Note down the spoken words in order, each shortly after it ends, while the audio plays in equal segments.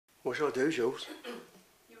What shall I do, Jules?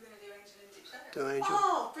 You were going to do Angel in Deep Shadow. Do Angel?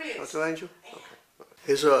 Oh, brilliant. Shall I do Angel? Okay.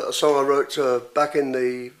 Here's a song I wrote back in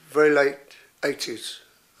the very late 80s.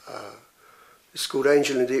 It's called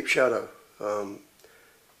Angel in Deep Shadow.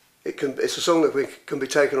 It's a song that can be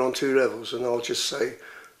taken on two levels, and I'll just say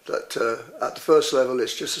that at the first level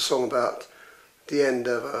it's just a song about the end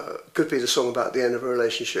of could be the song about the end of a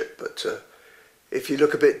relationship, but if you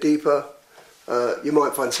look a bit deeper you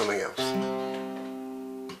might find something else.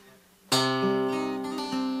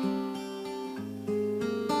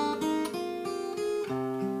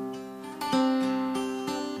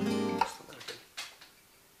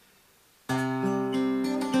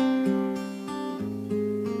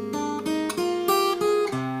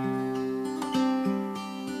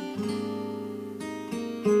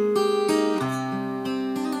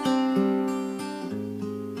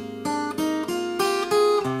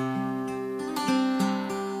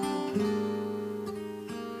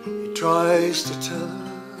 Tries to tell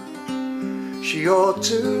her she ought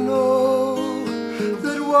to know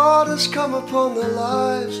that what has come upon their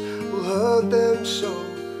lives will hurt them so.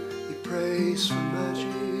 He prays for magic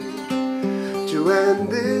to end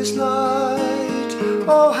this night.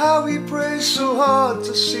 Oh, how he prays so hard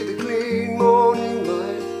to see the clean morning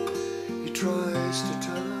light. He tries to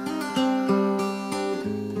tell her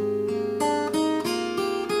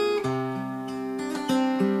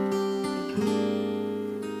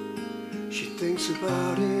thinks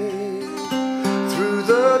about it through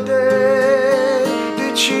the day.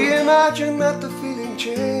 Did she imagine that the feeling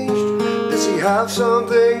changed? Does he have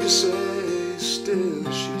something to say? Still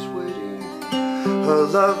she's waiting. Her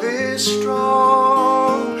love is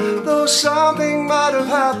strong, though something might have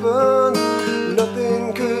happened.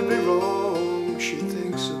 Nothing could be wrong. She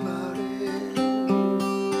thinks about it.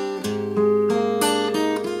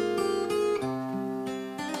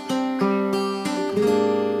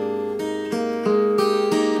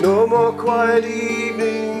 No more quiet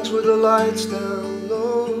evenings with the lights down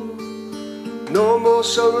low. No more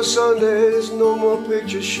summer Sundays, no more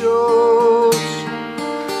picture shows.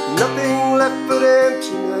 Nothing left but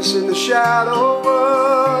emptiness in the shadow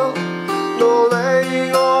world. No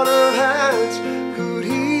laying on of hands could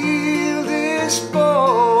heal this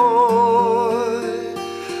boy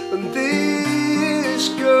and this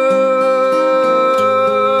girl.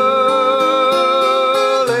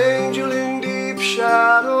 Angel in deep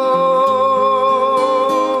shadow.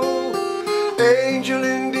 Angel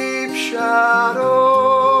in deep shadow.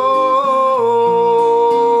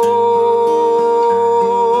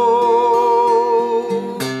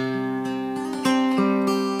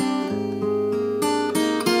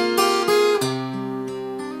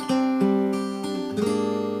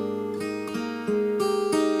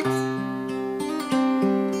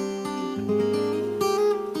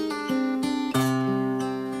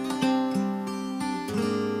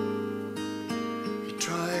 He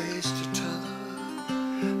tries to tell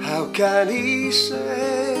her. How can he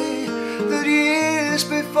say that years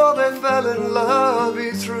before they fell in love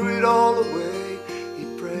he threw it all away? He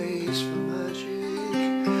prays for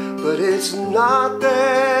magic, but it's not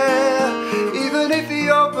there. Even if he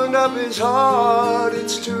opened up his heart,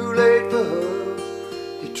 it's too late for her.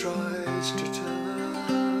 He tries to tell her.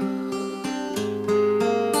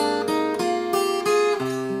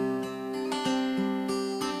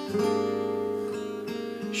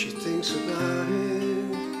 She thinks about it.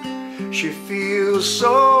 She feels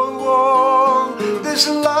so warm. This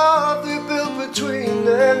love they built between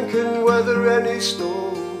them can weather any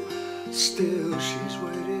storm. Still she's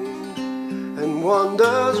waiting and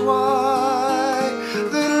wonders why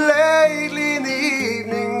that lately in the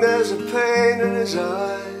evening there's a pain in his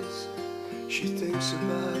eyes. She thinks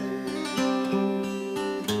about it.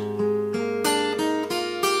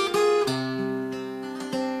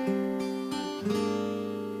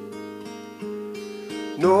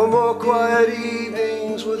 No more quiet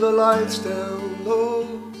evenings with the lights down low.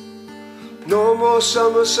 No more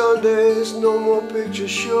summer Sundays, no more picture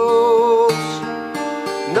shows.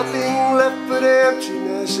 Nothing left but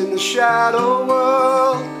emptiness in the shadow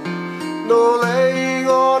world. No laying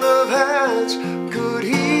on of hands could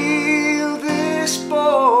heal this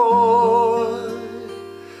boy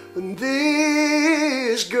and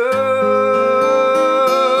this girl.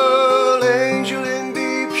 Angel in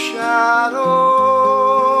deep shadow.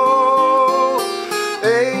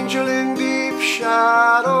 Angel in deep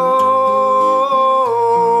shadow.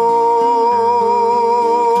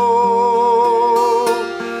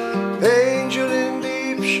 Angel in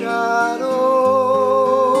deep shadow.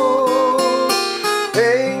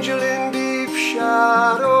 Angel in deep shadow.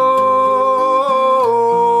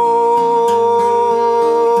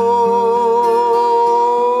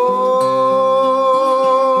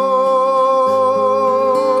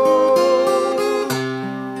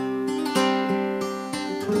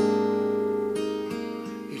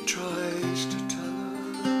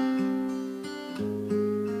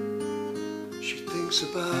 thinks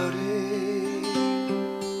about it.